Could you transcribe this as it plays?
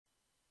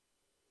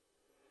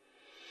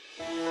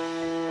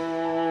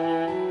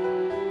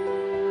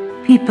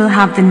People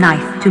have the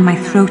knife to my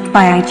throat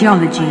by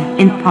ideology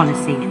in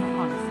policy.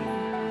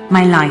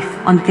 My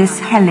life on this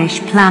hellish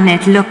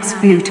planet looks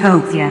for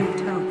utopia.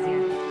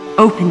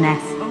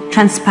 Openness,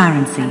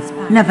 transparency,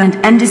 love and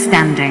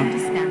understanding.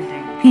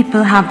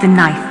 People have the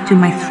knife to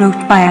my throat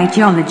by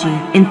ideology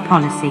in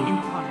policy.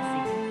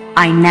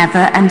 I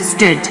never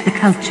understood the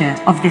culture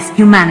of this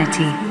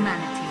humanity.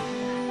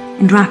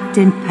 Enwrapped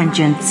in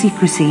pungent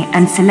secrecy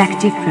and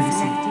selective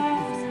privacy.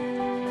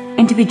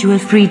 Individual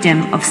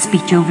freedom of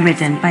speech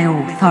overridden by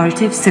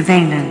authoritative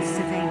surveillance.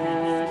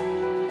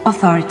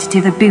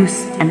 Authoritative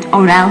abuse and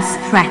or else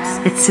threats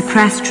that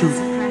suppress truth.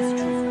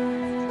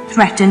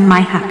 Threaten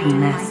my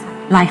happiness,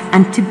 life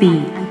and to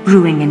be,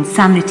 brewing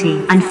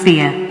insanity and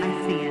fear.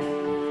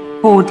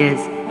 Borders,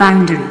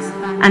 boundaries,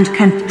 and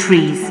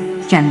countries,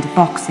 gender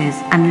boxes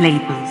and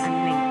labels.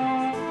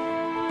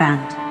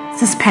 Banned,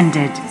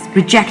 suspended,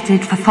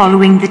 rejected for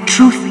following the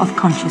truth of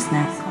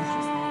consciousness.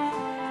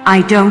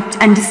 I don't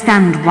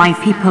understand why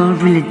people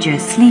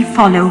religiously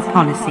follow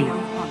policy.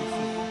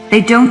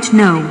 They don't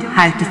know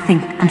how to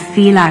think and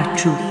feel out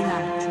truth.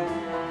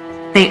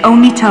 They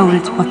only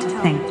told what to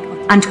think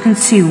and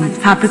consume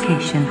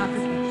fabrication.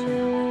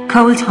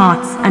 Cold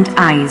hearts and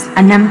eyes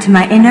are numb to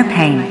my inner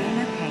pain.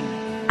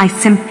 I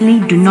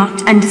simply do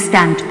not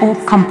understand or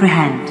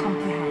comprehend.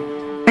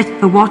 But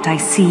for what I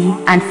see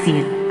and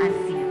feel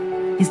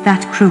is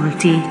that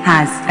cruelty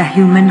has a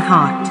human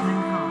heart.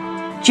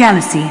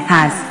 Jealousy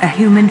has a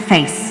human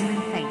face.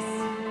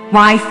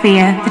 Why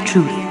fear the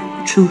truth?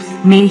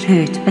 Truth may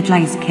hurt but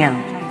lies kill.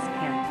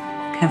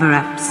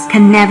 Cover-ups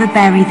can never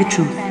bury the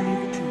truth.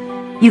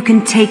 You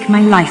can take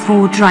my life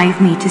or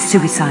drive me to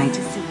suicide,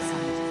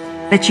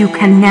 but you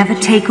can never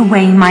take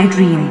away my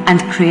dream and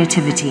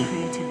creativity.